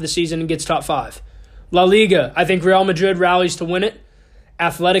second half of the season and gets top 5. La Liga, I think Real Madrid rallies to win it.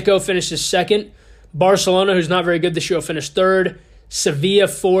 Atletico finishes 2nd. Barcelona, who's not very good this year, will finish 3rd. Sevilla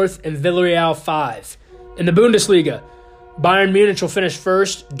 4th, and Villarreal 5. In the Bundesliga, Bayern Munich will finish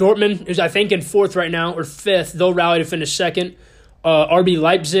 1st. Dortmund, who's I think in 4th right now, or 5th, they'll rally to finish 2nd. RB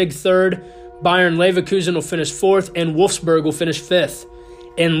Leipzig 3rd. Bayern Leverkusen will finish 4th, and Wolfsburg will finish 5th.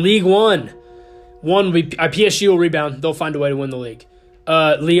 In League 1, PSG will rebound. They'll find a way to win the league.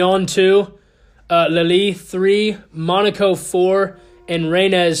 Lyon 2, Lille 3, Monaco 4, and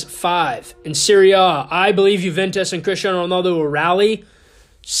Rennes 5. In Serie A, I believe Juventus and Cristiano Ronaldo will rally.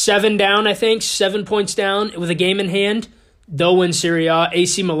 7 down, I think. 7 points down with a game in hand. They'll win Serie A.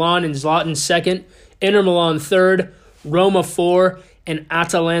 AC Milan and Zlatan 2nd. Inter Milan 3rd. Roma 4, and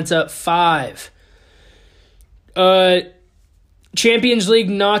Atalanta 5. Champions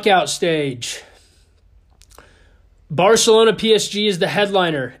League knockout stage. Barcelona PSG is the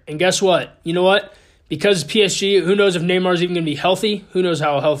headliner. And guess what? You know what? Because PSG, who knows if Neymar's even going to be healthy? Who knows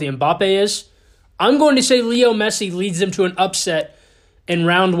how healthy Mbappe is? I'm going to say Leo Messi leads them to an upset in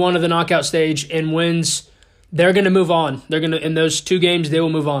round 1 of the knockout stage and wins. They're going to move on. They're going to, in those 2 games, they will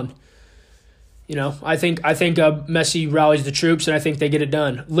move on. I think Messi rallies the troops, and I think they get it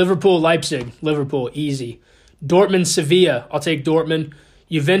done. Liverpool, Leipzig. Liverpool, easy. Dortmund, Sevilla. I'll take Dortmund.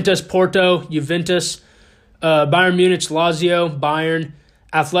 Juventus, Porto. Juventus. Bayern Munich, Lazio. Bayern.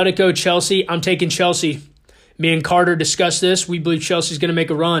 Atletico, Chelsea. I'm taking Chelsea. Me and Carter discussed this. We believe Chelsea's going to make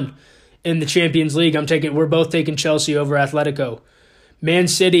a run in the Champions League. We're both taking Chelsea over Atletico. Man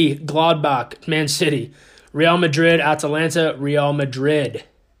City, Gladbach. Man City. Real Madrid, Atalanta. Real Madrid.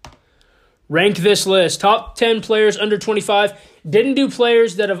 Rank this list. Top 10 players under 25. Didn't do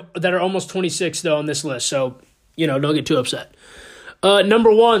players that are almost 26 though on this list. So, don't get too upset. Number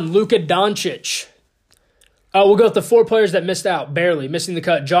 1, Luka Doncic. We'll go with the 4 players that missed out, barely, missing the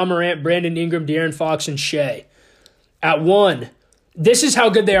cut. John Morant, Brandon Ingram, De'Aaron Fox, and Shea. At 1, this is how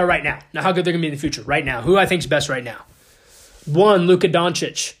good they are right now. Now, how good they're going to be in the future right now. Who I think is best right now. 1, Luka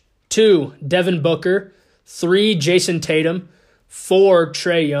Doncic. 2, Devin Booker. 3, Jason Tatum. 4,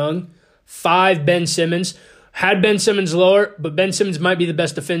 Trae Young. 5, Ben Simmons. Had Ben Simmons lower, but Ben Simmons might be the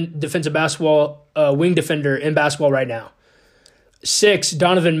best defensive basketball wing defender in basketball right now. 6,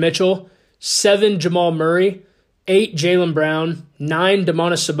 Donovan Mitchell. 7, Jamal Murray. 8, Jaylen Brown. 9,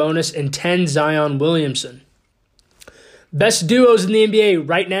 Domantas Sabonis. And 10, Zion Williamson. Best duos in the NBA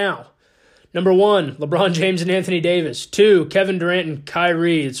right now. Number 1, LeBron James and Anthony Davis. 2, Kevin Durant and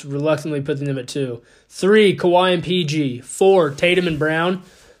Kyrie. It's reluctantly putting them at 2. 3, Kawhi and PG. 4, Tatum and Brown.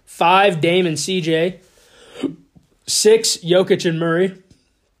 5, Dame and CJ. 6, Jokic and Murray.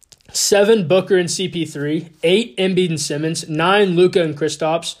 7, Booker and CP3. 8, Embiid and Simmons. 9, Luka and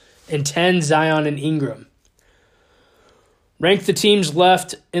Kristaps. And 10, Zion and Ingram. Rank the teams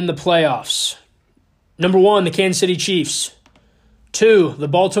left in the playoffs. Number 1, the Kansas City Chiefs. 2, the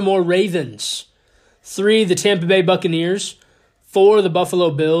Baltimore Ravens. 3, the Tampa Bay Buccaneers. 4, the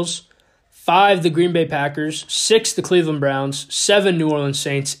Buffalo Bills. 5, the Green Bay Packers. 6, the Cleveland Browns. 7, New Orleans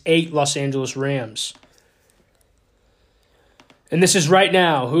Saints. 8, Los Angeles Rams. And this is right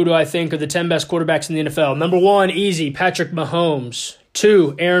now. Who do I think are the 10 best quarterbacks in the NFL? Number 1, easy, Patrick Mahomes.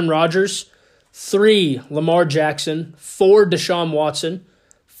 2, Aaron Rodgers. 3, Lamar Jackson. 4, Deshaun Watson.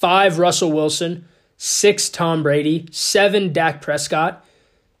 5, Russell Wilson. 6, Tom Brady. 7, Dak Prescott.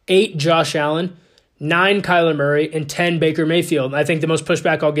 8, Josh Allen. 9, Kyler Murray. And 10, Baker Mayfield. I think the most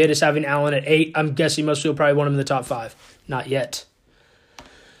pushback I'll get is having Allen at 8. I'm guessing most people probably want him in the top 5. Not yet.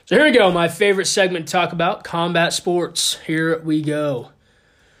 So here we go. My favorite segment to talk about, combat sports. Here we go.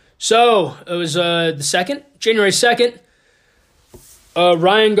 So it was January 2nd.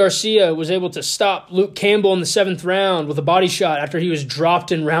 Ryan Garcia was able to stop Luke Campbell in the 7th round with a body shot after he was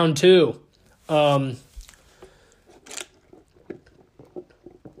dropped in round 2.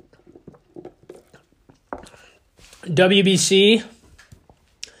 WBC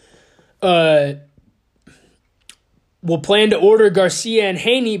will plan to order Garcia and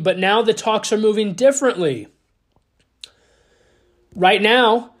Haney, but now the talks are moving differently. Right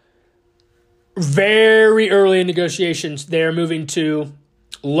now, very early in negotiations, they are moving to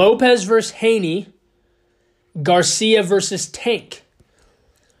Lopez versus Haney, Garcia versus Tank.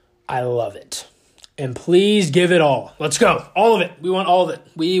 I love it. And please give it all. Let's go. All of it. We want all of it.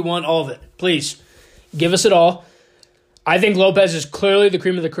 We want all of it. Please give us it all. I think Lopez is clearly the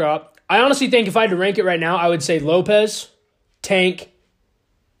cream of the crop. I honestly think if I had to rank it right now, I would say Lopez, Tank,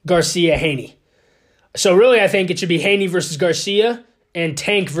 Garcia, Haney. So really, I think it should be Haney versus Garcia and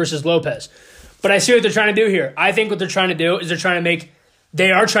Tank versus Lopez. But I see what they're trying to do here. I think what they're trying to do is they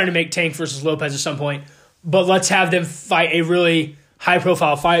are trying to make Tank versus Lopez at some point, but let's have them fight a really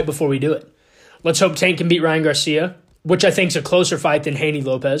high-profile fight before we do it. Let's hope Tank can beat Ryan Garcia, which I think is a closer fight than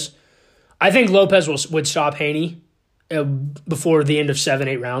Haney-Lopez. I think Lopez would stop Haney before the end of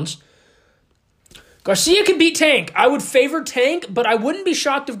 7-8 rounds. Garcia could beat Tank. I would favor Tank, but I wouldn't be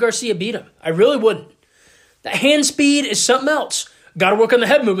shocked if Garcia beat him. I really wouldn't. That hand speed is something else. Got to work on the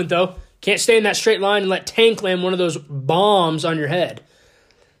head movement, though. Can't stay in that straight line and let Tank land one of those bombs on your head.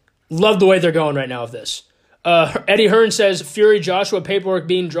 Love the way they're going right now with this. Eddie Hearn says, Fury Joshua paperwork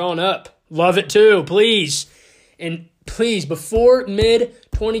being drawn up. Love it too, please. And please, before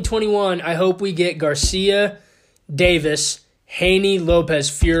mid-2021, I hope we get Garcia, Davis, Haney, Lopez,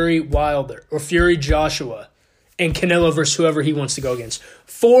 Fury, Wilder, or Fury Joshua, and Canelo versus whoever he wants to go against.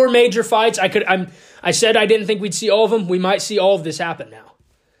 4 major fights. I said I didn't think we'd see all of them. We might see all of this happen now.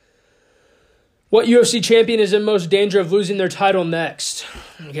 What UFC champion is in most danger of losing their title next?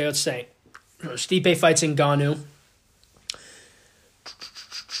 Okay, let's think. Stipe fights Ngannou.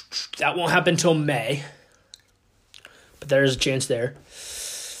 That won't happen until May. But there's a chance there.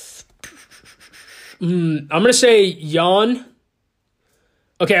 I'm going to say Jan.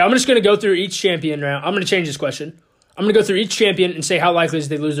 Okay, I'm just going to go through each champion round. I'm going to change this question. I'm going to go through each champion and say how likely is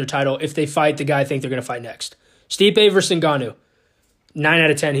they lose their title if they fight the guy I think they're going to fight next. Stipe versus Ngannou. 9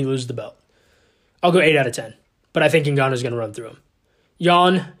 out of 10, he loses the belt. I'll go 8 out of 10. But I think Ngannou's going to run through him.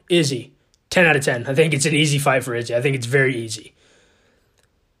 Jan, Izzy. 10 out of 10. I think it's an easy fight for Izzy. I think it's very easy.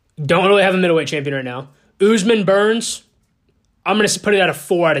 Don't really have a middleweight champion right now. Usman, Burns. I'm going to put it at a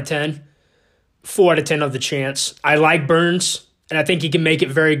 4 out of 10. 4 out of 10 of the chance. I like Burns, and I think he can make it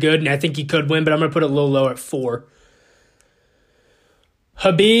very good, and I think he could win, but I'm going to put it a little lower at 4.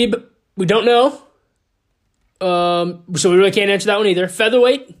 Khabib, we don't know. So we really can't answer that one either.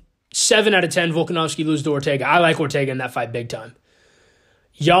 Featherweight, 7 out of 10. Volkanovski loses to Ortega. I like Ortega in that fight big time.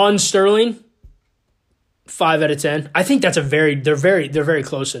 Jan Sterling, 5 out of 10. I think that's they're very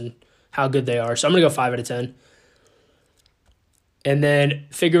close in how good they are. So I'm gonna go 5 out of 10. And then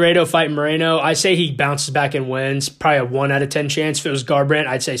Figueiredo fighting Moreno. I say he bounces back and wins. Probably a 1 out of 10 chance. If it was Garbrandt,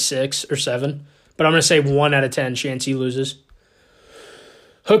 I'd say 6 or 7. But I'm gonna say 1 out of 10 chance he loses.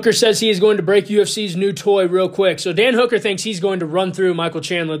 Hooker says he is going to break UFC's new toy real quick. So Dan Hooker thinks he's going to run through Michael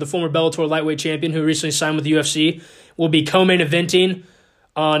Chandler, the former Bellator lightweight champion who recently signed with the UFC. Will be co-main eventing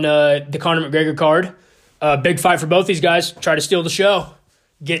on the Conor McGregor card. Big fight for both these guys. Try to steal the show.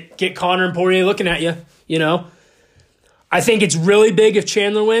 Get Conor and Poirier looking at you, you know. I think it's really big if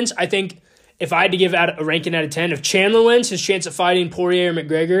Chandler wins. I think if I had to give out a ranking out of 10, if Chandler wins, his chance of fighting Poirier or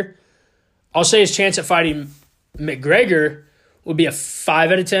McGregor, I'll say his chance of fighting McGregor would be a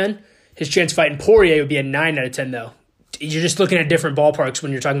 5 out of 10. His chance of fighting Poirier would be a 9 out of 10, though. You're just looking at different ballparks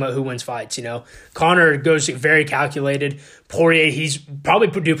when you're talking about who wins fights, you know. Conor goes very calculated. Poirier, he's probably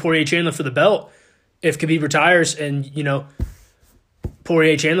do Poirier Chandler for the belt if Khabib retires, and, you know,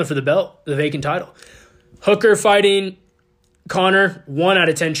 Poirier Chandler for the belt, the vacant title. Hooker fighting Conor, 1 out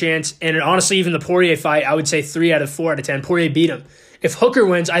of 10 chance. And honestly, even the Poirier fight, I would say 3 out of 4 out of 10. Poirier beat him. If Hooker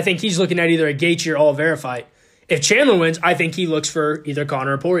wins, I think he's looking at either a Gaethje or Oliveira fight. If Chandler wins, I think he looks for either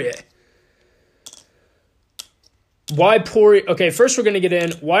Conor or Poirier. Why Poirier? Okay, first we're going to get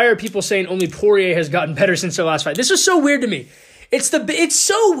in. Why are people saying only Poirier has gotten better since their last fight? This is so weird to me. It's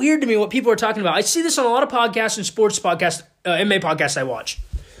so weird to me what people are talking about. I see this on a lot of podcasts and sports podcasts, MMA podcasts I watch.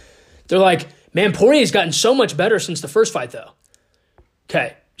 They're like, man, Poirier's gotten so much better since the first fight, though.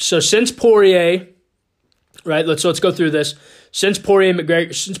 Okay, so since Poirier, right? Let's go through this. Since Poirier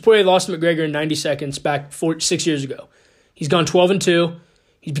lost to McGregor in 90 seconds back 6 years ago, he's gone 12-2.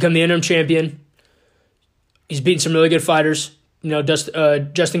 He's become the interim champion. He's beaten some really good fighters. You know,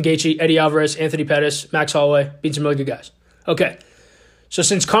 Justin Gaethje, Eddie Alvarez, Anthony Pettis, Max Holloway. Beaten some really good guys. Okay, so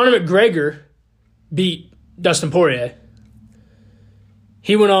since Conor McGregor beat Dustin Poirier,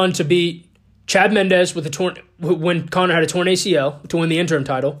 he went on to beat Chad Mendes when Conor had a torn ACL to win the interim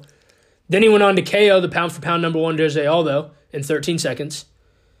title. Then he went on to KO the pound-for-pound number 1 Jose Aldo in 13 seconds.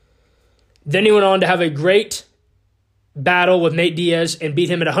 Then he went on to have a great battle with Nate Diaz and beat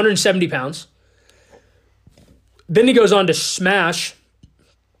him at 170 pounds. Then he goes on to smash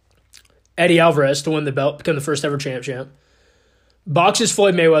Eddie Alvarez to win the belt, become the first ever champ. Boxes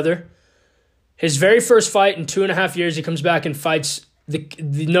Floyd Mayweather. His very first fight in 2.5 years, he comes back and fights the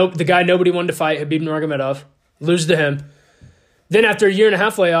guy nobody wanted to fight, Khabib Nurmagomedov, loses to him. Then after a 1.5 year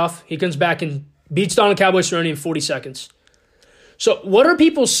layoff, he comes back and beats Donald Cowboy Cerrone in 40 seconds. So what are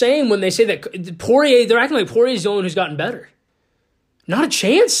people saying when they say that Poirier, they're acting like Poirier is the only one who's gotten better? Not a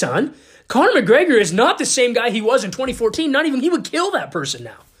chance, son. Conor McGregor is not the same guy he was in 2014. Not even he would kill that person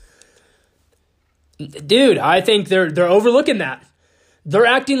now. Dude, I think they're overlooking that. They're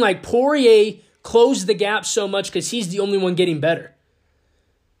acting like Poirier closed the gap so much because he's the only one getting better.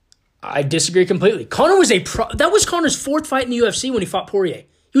 I disagree completely. Conor was that was Conor's 4th fight in the UFC when he fought Poirier.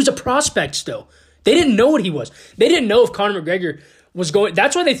 He was a prospect still. They didn't know what he was. They didn't know if Conor McGregor was going.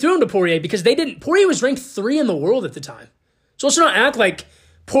 That's why they threw him to Poirier, because Poirier was ranked 3 in the world at the time. So let's not act like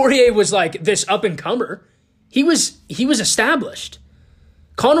Poirier was like this up-and-comer. He was established.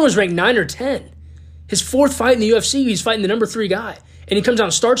 Conor was ranked 9 or 10. His 4th fight in the UFC, he's fighting the number 3 guy. And he comes out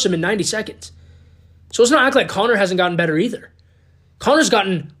and starts him in 90 seconds. So let's not act like Conor hasn't gotten better either. Conor's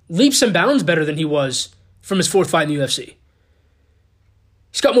gotten leaps and bounds better than he was from his 4th fight in the UFC.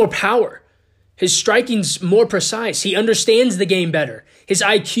 He's got more power. His striking's more precise. He understands the game better. His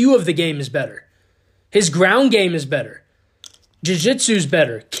IQ of the game is better. His ground game is better. Jiu-jitsu's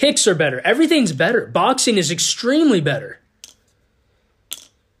better. Kicks are better. Everything's better. Boxing is extremely better.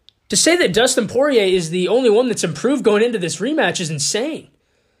 To say that Dustin Poirier is the only one that's improved going into this rematch is insane.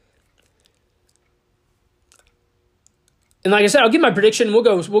 And like I said, I'll give my prediction. We'll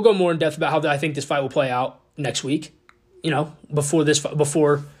go more in depth about how I think this fight will play out next week. Before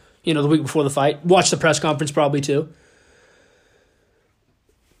the week before the fight. Watch the press conference probably too.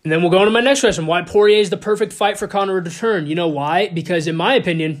 And then we'll go on to my next question. Why Poirier is the perfect fight for Conor to return? You know why? Because in my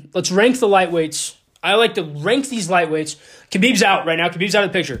opinion, let's rank the lightweights. I like to rank these lightweights. Khabib's out right now. Khabib's out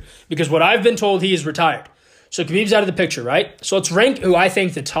of the picture because what I've been told, he is retired. So Khabib's out of the picture, right? So let's rank who I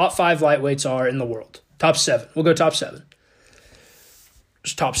think the top 5 lightweights are in the world. Top 7. We'll go top 7.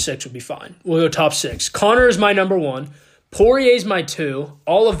 Just top 6 would be fine. We'll go top 6. Conor is my number 1. Poirier's my 2.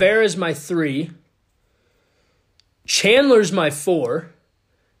 Oliveira's my 3. Chandler's my 4.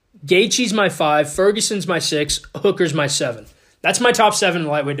 Gaethje's my 5. Ferguson's my 6. Hooker's my 7. That's my top 7 in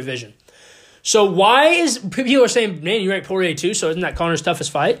the lightweight division. So why is people are saying, man, you rank Poirier 2, so isn't that Conor's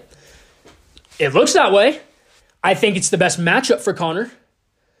toughest fight? It looks that way. I think it's the best matchup for Conor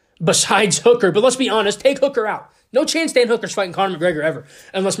besides Hooker. But let's be honest, take Hooker out. No chance Dan Hooker's fighting Conor McGregor ever.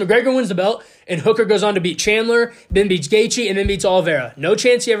 Unless McGregor wins the belt and Hooker goes on to beat Chandler, then beats Gaethje, and then beats Oliveira. No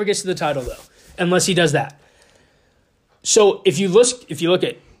chance he ever gets to the title, though, unless he does that. So if you look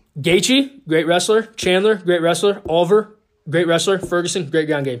at Gaethje, great wrestler. Chandler, great wrestler. Oliver, great wrestler. Ferguson, great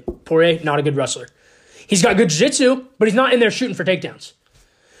ground game. Poirier, not a good wrestler. He's got good jiu-jitsu, but he's not in there shooting for takedowns.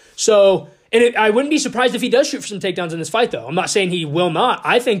 So, I wouldn't be surprised if he does shoot for some takedowns in this fight, though. I'm not saying he will not.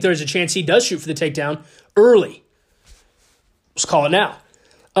 I think there's a chance he does shoot for the takedown early. Let's call it now.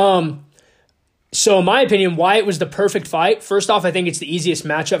 So in my opinion, Wyatt was the perfect fight. First off, I think it's the easiest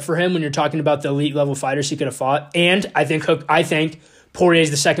matchup for him when you're talking about the elite level fighters he could have fought. And I think Poirier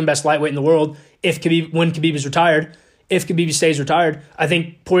is the second best lightweight in the world when Khabib is retired. If Khabib stays retired, I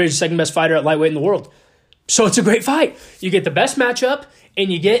think Poirier is the second best fighter at lightweight in the world. So it's a great fight. You get the best matchup, and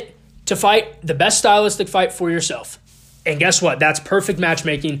you get to fight the best stylistic fight for yourself. And guess what? That's perfect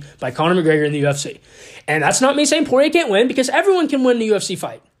matchmaking by Conor McGregor in the UFC. And that's not me saying Poirier can't win, because everyone can win the UFC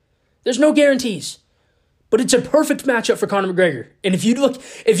fight. There's no guarantees. But it's a perfect matchup for Conor McGregor. And if you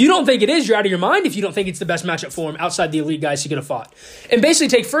don't think it is, you're out of your mind if you don't think it's the best matchup for him outside the elite guys he could have fought. And basically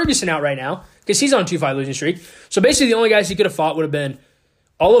take Ferguson out right now, because he's on a 2-fight losing streak. So basically the only guys he could have fought would have been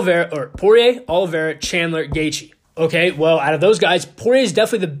Poirier, Oliveira, Chandler, Gaethje. Okay, well, out of those guys, Poirier is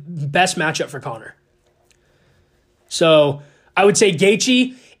definitely the best matchup for Conor. So I would say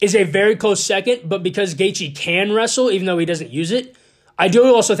Gaethje is a very close second, but because Gaethje can wrestle, even though he doesn't use it, I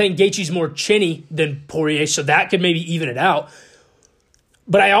do also think Gaethje's more chinny than Poirier, so that could maybe even it out.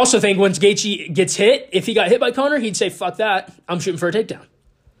 But I also think once Gaethje gets hit, if he got hit by Conor, he'd say, fuck that, I'm shooting for a takedown.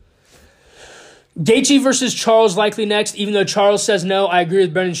 Gaethje versus Charles likely next. Even though Charles says no, I agree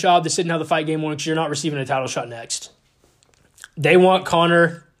with Brendan Schaub. This isn't how the fight game works. You're not receiving a title shot next. They want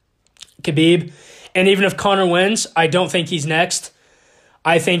Conor, Khabib. And even if Conor wins, I don't think he's next.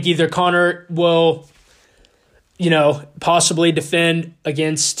 I think either Conor will, possibly defend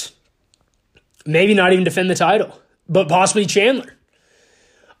against, maybe not even defend the title, but possibly Chandler.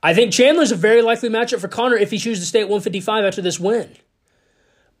 I think Chandler's a very likely matchup for Conor if he chooses to stay at 155 after this win.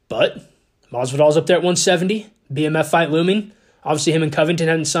 But Masvidal's up there at 170. BMF fight looming. Obviously, him and Covington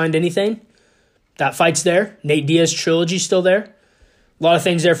haven't signed anything. That fight's there. Nate Diaz trilogy's still there. A lot of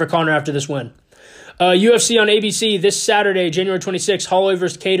things there for Conor after this win. UFC on ABC this Saturday, January 26th. Holloway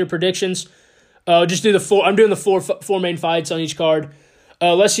versus Kattar predictions. Just do the four. I'm doing the four main fights on each card.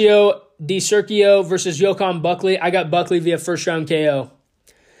 Alessio Di Sergio versus Joaquin Buckley. I got Buckley via first round KO.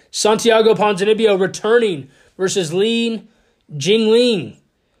 Santiago Ponzinibbio returning versus Li Jingliang.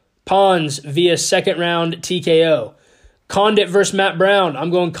 Pons via second round TKO. Condit versus Matt Brown.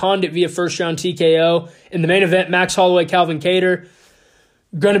 I'm going Condit via first round TKO. In the main event, Max Holloway, Calvin Kattar.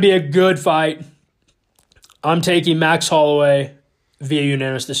 Going to be a good fight. I'm taking Max Holloway via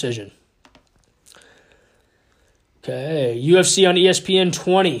unanimous decision. Okay, UFC on ESPN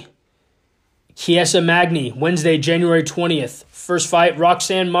 20. Chiesa Magny, Wednesday, January 20th. First fight,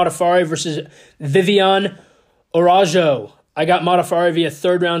 Roxanne Modafferi versus Viviane Araújo. I got Modafferi via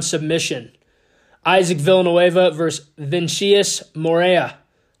third round submission. Isaac Villanueva versus Vinicius Moreira.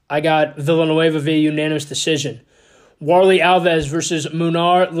 I got Villanueva via unanimous decision. Warley Alves versus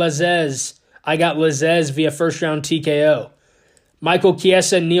Munar Lazzez. I got Lazzez via first round TKO. Michael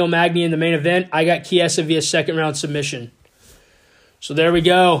Chiesa and Neil Magny in the main event. I got Chiesa via second round submission. So there we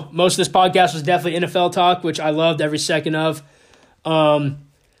go. Most of this podcast was definitely NFL talk, which I loved every second of.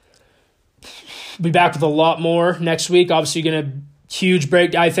 Be back with a lot more next week. Obviously, going to huge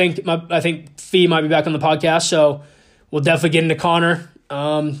break. I think Fee might be back on the podcast, so we'll definitely get into Conor.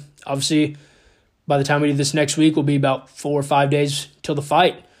 Obviously, by the time we do this next week, will be about 4 or 5 days till the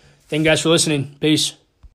fight. Thank you guys for listening. Peace.